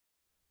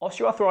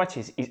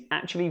Osteoarthritis is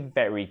actually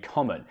very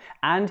common,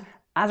 and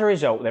as a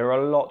result there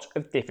are a lot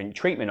of different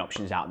treatment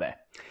options out there.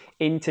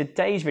 In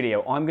today's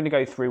video I'm going to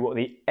go through what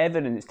the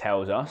evidence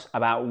tells us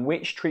about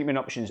which treatment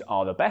options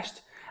are the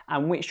best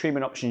and which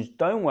treatment options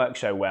don't work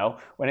so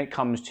well when it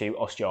comes to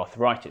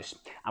osteoarthritis.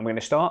 I'm going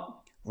to start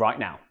right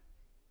now.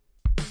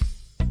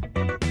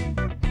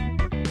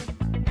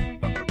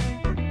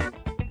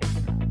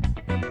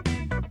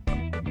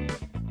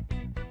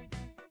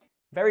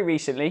 Very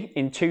recently,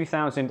 in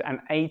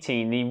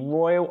 2018, the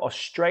Royal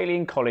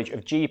Australian College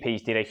of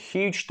GPs did a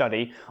huge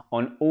study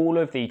on all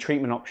of the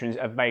treatment options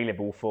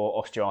available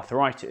for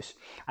osteoarthritis,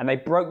 and they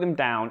broke them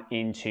down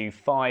into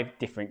 5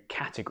 different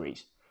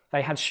categories.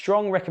 They had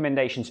strong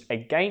recommendations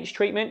against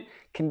treatment,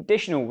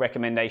 conditional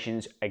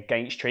recommendations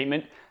against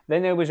treatment,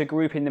 then there was a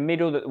group in the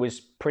middle that was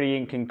pretty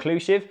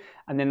inconclusive,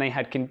 and then they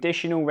had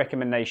conditional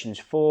recommendations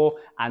for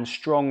and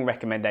strong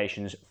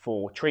recommendations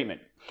for treatment.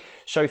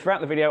 So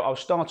throughout the video, I'll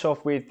start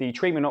off with the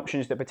treatment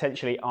options that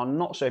potentially are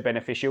not so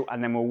beneficial,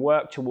 and then we'll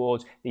work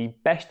towards the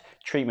best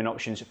treatment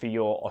options for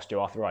your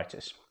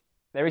osteoarthritis.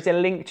 There is a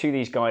link to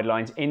these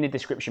guidelines in the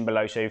description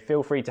below, so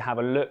feel free to have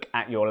a look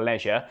at your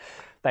leisure.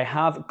 They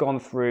have gone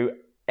through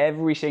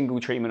every single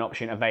treatment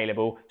option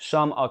available.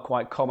 Some are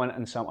quite common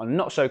and some are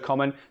not so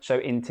common. So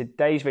in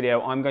today's video,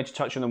 I'm going to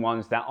touch on the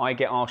ones that I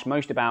get asked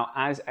most about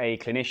as a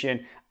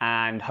clinician,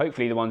 and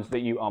hopefully the ones that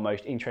you are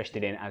most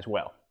interested in as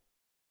well.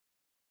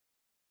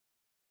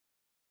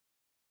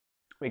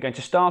 We're going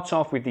to start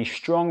off with the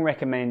strong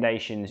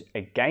recommendations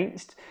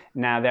against.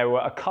 Now, there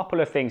were a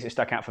couple of things that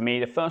stuck out for me.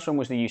 The first one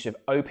was the use of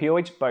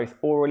opioids, both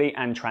orally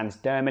and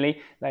transdermally.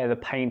 They are the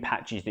pain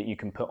patches that you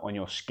can put on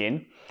your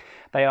skin.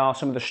 They are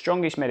some of the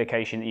strongest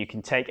medication that you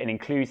can take and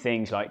include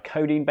things like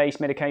codeine-based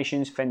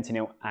medications,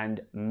 fentanyl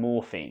and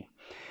morphine.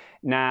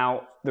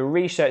 Now, the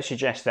research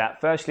suggests that,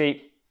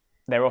 firstly,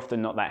 they're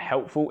often not that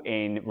helpful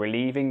in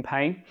relieving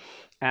pain,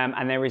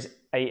 and there is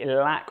a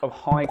lack of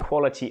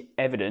high-quality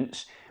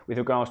evidence with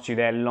regards to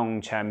their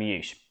long-term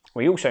use.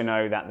 We also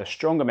know that the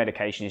stronger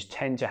medications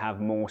tend to have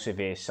more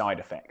severe side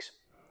effects.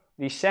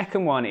 The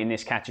second one in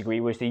this category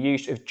was the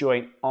use of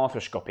joint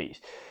arthroscopies.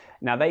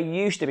 Now, they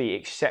used to be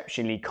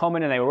exceptionally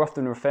common, and they were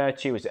often referred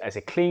to as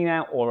a clean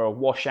out or a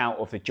washout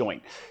of the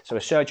joint. So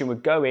a surgeon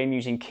would go in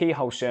using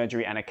keyhole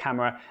surgery and a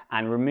camera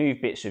and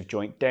remove bits of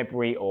joint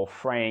debris or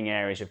fraying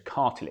areas of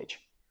cartilage.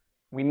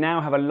 We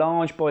now have a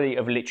large body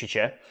of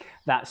literature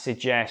that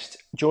suggests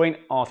joint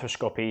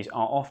arthroscopies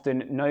are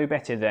often no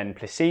better than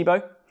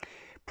placebo,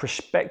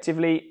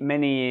 prospectively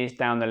many years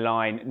down the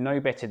line no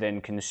better than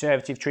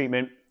conservative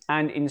treatment,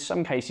 and in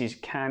some cases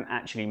can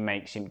actually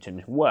make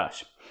symptoms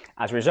worse.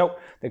 As a result,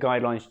 the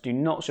guidelines do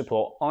not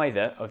support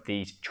either of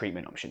these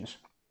treatment options.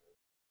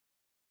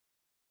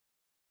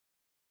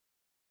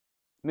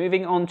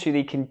 Moving on to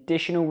the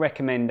conditional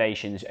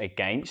recommendations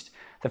against,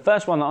 the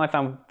first one that I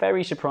found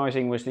very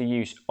surprising was the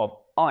use of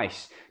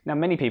ice. Now,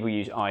 many people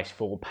use ice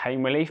for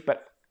pain relief,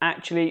 but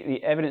actually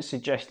the evidence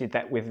suggested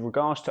that with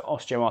regards to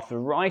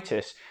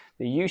osteoarthritis,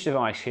 the use of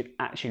ice could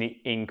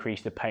actually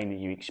increase the pain that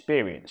you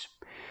experience.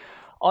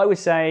 I would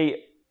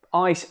say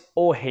ice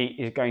or heat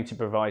is going to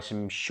provide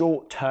some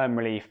short-term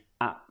relief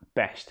at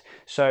best.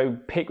 So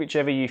pick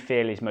whichever you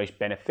feel is most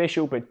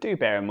beneficial, but do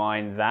bear in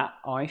mind that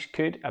ice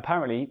could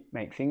apparently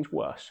make things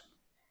worse.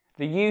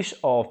 The use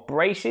of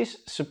braces,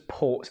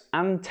 supports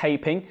and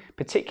taping,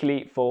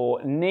 particularly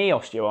for knee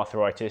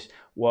osteoarthritis,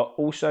 were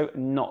also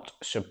not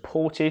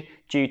supported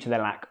due to the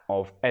lack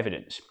of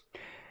evidence.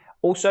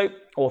 Also,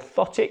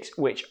 orthotics,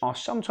 which are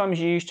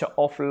sometimes used to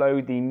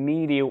offload the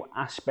medial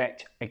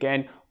aspect,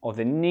 again, of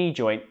the knee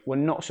joint, were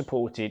not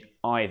supported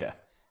either.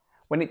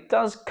 When it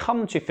does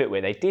come to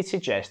footwear, they did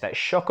suggest that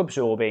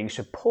shock-absorbing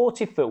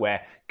supportive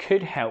footwear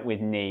could help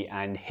with knee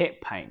and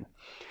hip pain.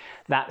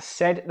 That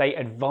said, they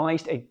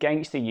advised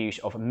against the use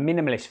of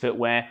minimalist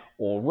footwear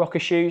or rocker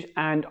shoes,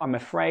 and I'm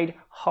afraid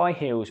high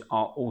heels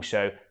are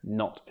also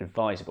not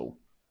advisable.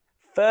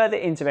 Further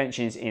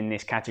interventions in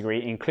this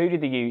category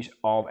included the use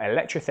of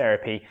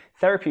electrotherapy,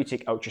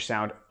 therapeutic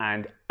ultrasound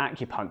and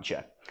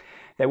acupuncture.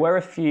 There were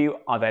a few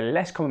other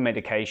less common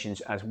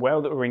medications as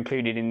well that were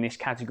included in this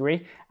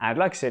category, and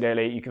like I said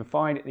earlier, you can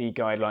find the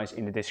guidelines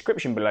in the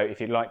description below if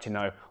you'd like to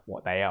know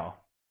what they are.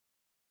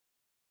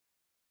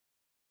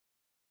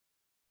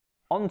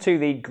 On to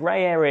the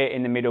grey area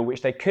in the middle,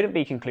 which they couldn't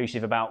be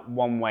conclusive about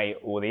one way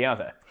or the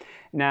other.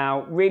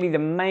 Now, really the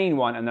main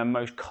one and the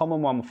most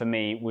common one for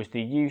me was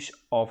the use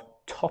of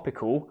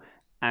topical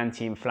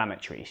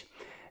anti-inflammatories.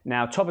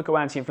 Now, topical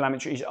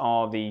anti-inflammatories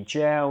are the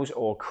gels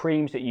or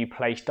creams that you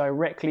place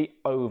directly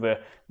over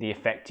the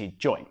affected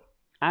joint.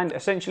 And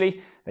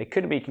essentially, they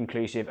couldn't be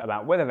conclusive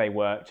about whether they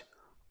worked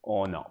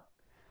or not.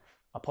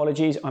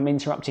 Apologies, I'm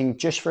interrupting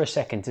just for a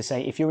second to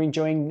say if you're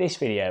enjoying this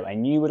video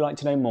and you would like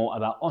to know more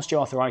about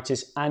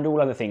osteoarthritis and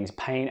all other things,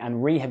 pain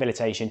and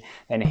rehabilitation,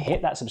 then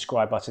hit that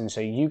subscribe button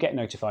so you get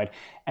notified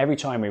every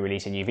time we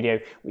release a new video,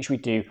 which we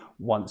do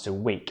once a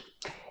week.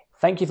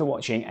 Thank you for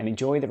watching and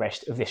enjoy the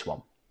rest of this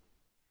one.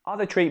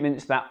 Other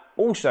treatments that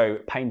also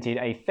painted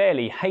a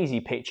fairly hazy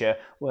picture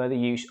were the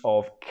use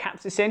of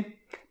capsaicin,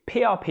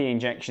 PRP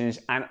injections,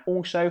 and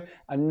also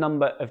a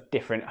number of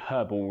different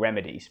herbal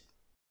remedies.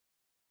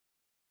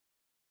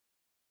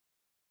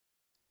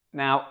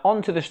 Now,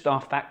 onto the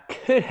stuff that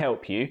could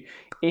help you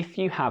if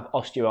you have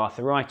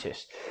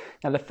osteoarthritis.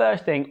 Now, the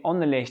first thing on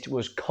the list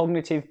was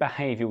cognitive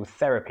behavioural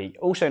therapy,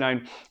 also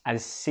known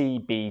as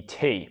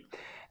CBT.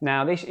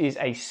 Now, this is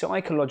a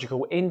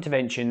psychological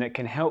intervention that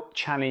can help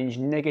challenge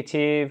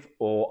negative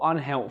or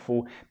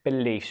unhelpful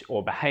beliefs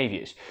or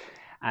behaviours.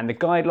 And the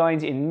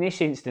guidelines in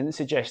this instance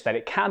suggest that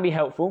it can be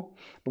helpful,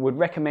 but would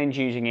recommend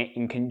using it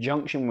in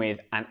conjunction with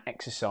an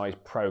exercise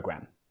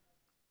program.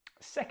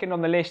 Second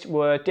on the list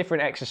were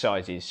different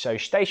exercises, so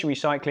stationary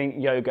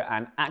cycling, yoga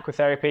and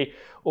aquatherapy,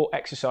 or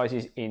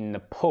exercises in the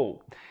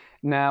pool.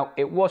 Now,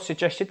 it was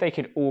suggested they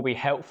could all be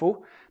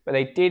helpful, but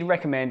they did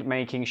recommend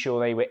making sure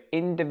they were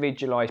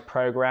individualised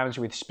programs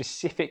with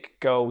specific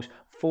goals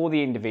for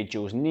the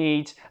individual's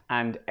needs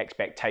and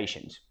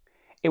expectations.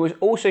 It was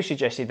also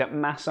suggested that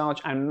massage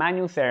and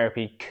manual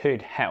therapy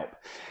could help.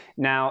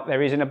 Now,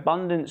 there is an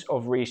abundance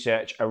of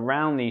research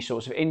around these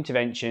sorts of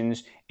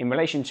interventions in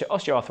relation to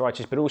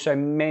osteoarthritis, but also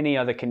many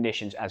other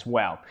conditions as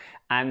well.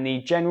 And the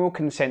general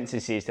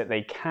consensus is that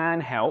they can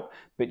help,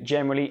 but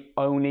generally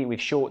only with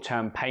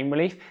short-term pain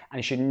relief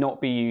and should not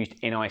be used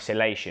in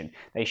isolation.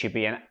 They should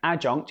be an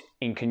adjunct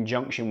in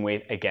conjunction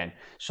with, again,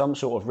 some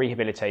sort of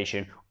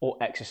rehabilitation or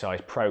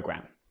exercise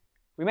program.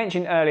 We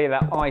mentioned earlier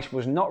that ice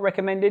was not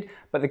recommended,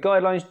 but the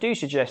guidelines do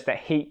suggest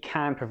that heat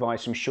can provide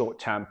some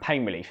short-term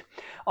pain relief.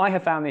 I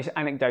have found this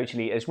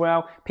anecdotally as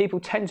well. People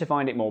tend to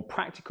find it more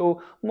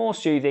practical, more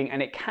soothing,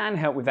 and it can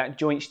help with that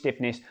joint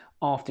stiffness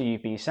after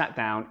you've been sat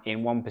down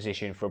in one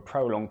position for a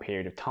prolonged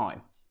period of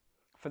time.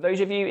 For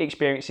those of you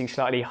experiencing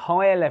slightly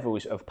higher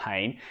levels of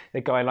pain,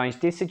 the guidelines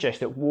did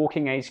suggest that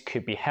walking aids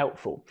could be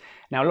helpful.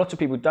 Now, a lot of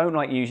people don't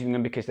like using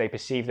them because they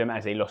perceive them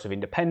as a loss of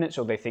independence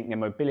or they think their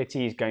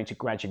mobility is going to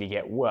gradually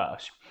get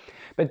worse.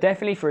 But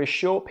definitely for a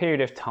short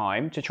period of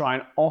time to try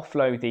and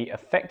offload the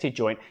affected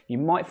joint, you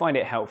might find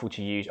it helpful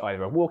to use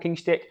either a walking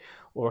stick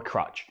or a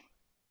crutch.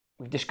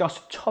 We've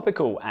discussed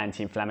topical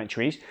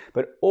anti-inflammatories,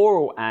 but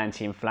oral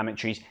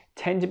anti-inflammatories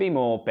tend to be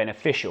more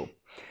beneficial.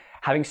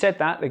 Having said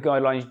that, the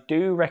guidelines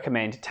do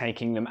recommend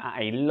taking them at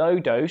a low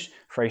dose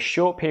for a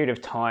short period of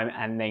time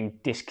and then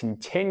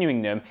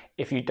discontinuing them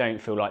if you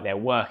don't feel like they're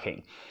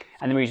working.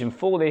 And the reason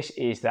for this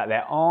is that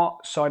there are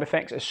side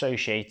effects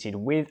associated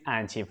with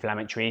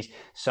anti-inflammatories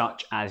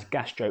such as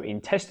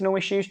gastrointestinal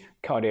issues,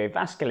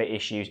 cardiovascular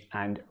issues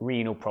and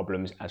renal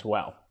problems as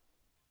well.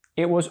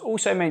 It was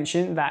also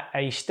mentioned that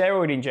a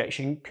steroid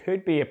injection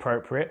could be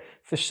appropriate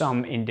for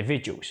some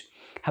individuals.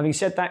 Having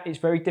said that, it's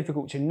very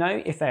difficult to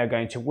know if they are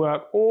going to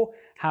work or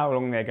how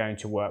long they're going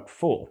to work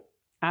for.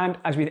 And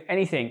as with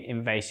anything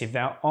invasive,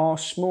 there are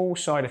small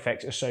side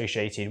effects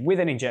associated with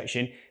an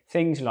injection,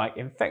 things like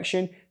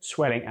infection,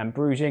 swelling and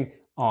bruising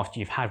after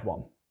you've had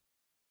one.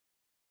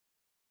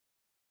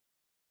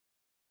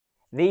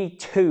 The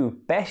two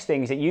best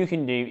things that you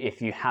can do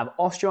if you have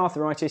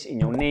osteoarthritis in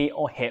your knee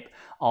or hip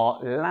are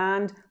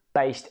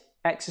land-based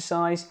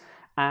exercise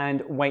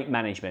and weight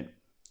management,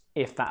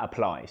 if that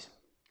applies.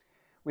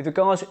 With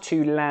regards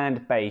to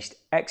land-based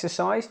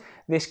exercise,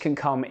 this can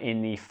come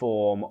in the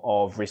form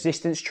of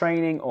resistance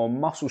training or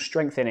muscle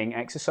strengthening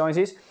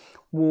exercises.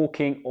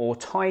 Walking or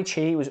Tai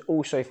Chi was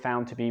also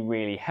found to be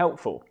really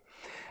helpful.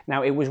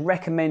 Now, it was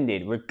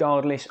recommended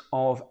regardless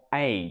of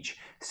age,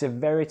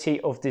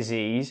 severity of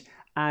disease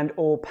and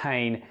or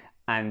pain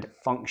and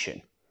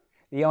function.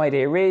 The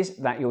idea is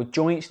that your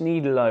joints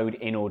need load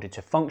in order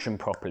to function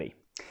properly.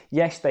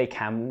 Yes, they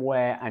can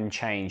wear and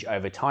change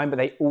over time, but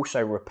they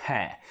also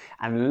repair,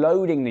 and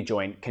loading the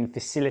joint can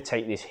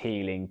facilitate this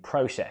healing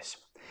process.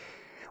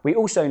 We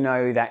also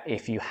know that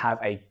if you have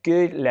a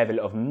good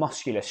level of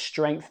muscular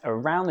strength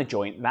around the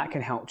joint, that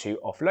can help to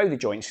offload the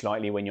joint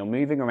slightly when you're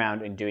moving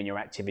around and doing your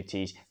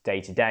activities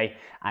day to day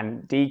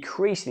and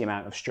decrease the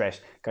amount of stress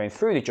going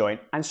through the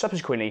joint and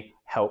subsequently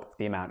help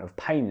the amount of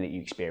pain that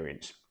you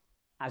experience.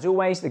 As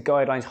always, the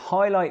guidelines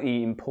highlight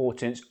the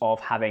importance of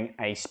having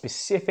a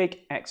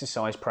specific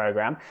exercise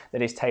program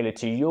that is tailored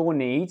to your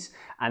needs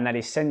and that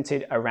is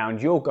centered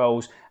around your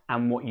goals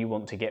and what you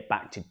want to get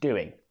back to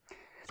doing.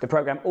 The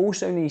program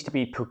also needs to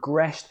be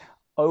progressed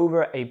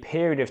over a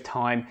period of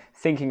time,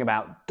 thinking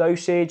about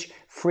dosage,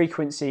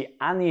 frequency,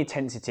 and the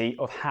intensity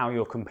of how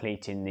you're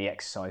completing the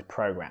exercise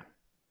program.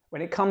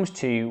 When it comes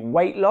to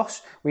weight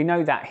loss, we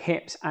know that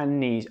hips and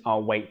knees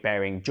are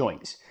weight-bearing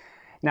joints.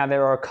 Now,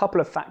 there are a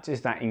couple of factors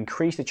that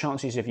increase the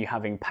chances of you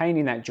having pain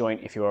in that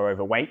joint if you are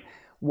overweight.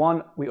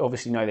 One, we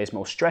obviously know there's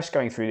more stress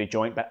going through the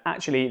joint, but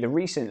actually the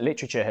recent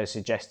literature has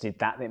suggested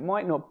that it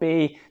might not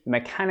be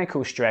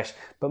mechanical stress,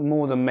 but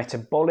more the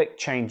metabolic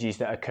changes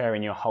that occur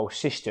in your whole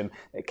system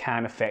that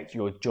can affect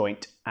your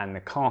joint and the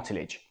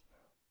cartilage.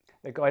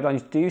 The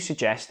guidelines do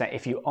suggest that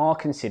if you are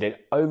considered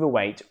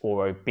overweight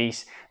or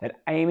obese,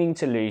 that aiming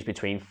to lose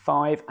between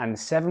 5 and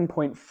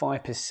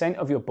 7.5%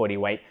 of your body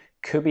weight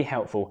could be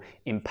helpful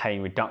in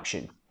pain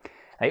reduction.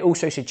 They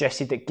also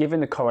suggested that given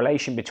the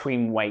correlation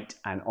between weight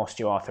and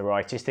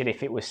osteoarthritis, that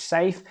if it was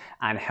safe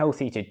and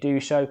healthy to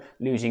do so,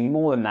 losing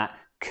more than that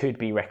could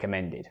be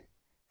recommended.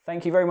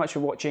 Thank you very much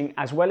for watching.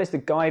 As well as the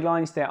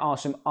guidelines, there are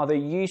some other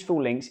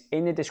useful links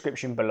in the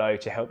description below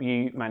to help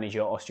you manage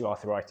your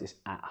osteoarthritis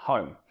at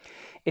home.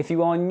 If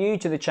you are new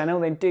to the channel,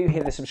 then do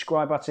hit the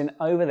subscribe button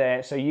over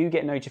there so you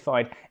get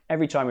notified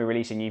every time we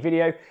release a new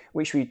video,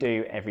 which we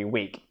do every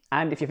week.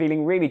 And if you're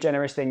feeling really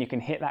generous, then you can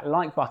hit that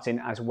like button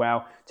as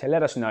well to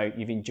let us know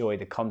you've enjoyed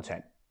the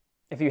content.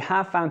 If you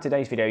have found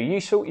today's video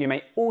useful, you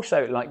may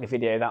also like the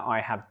video that I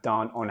have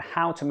done on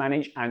how to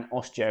manage an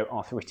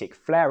osteoarthritic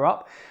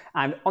flare-up.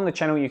 And on the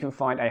channel, you can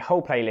find a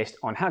whole playlist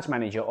on how to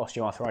manage your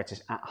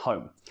osteoarthritis at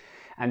home.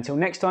 Until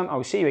next time, I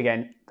will see you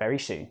again very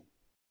soon.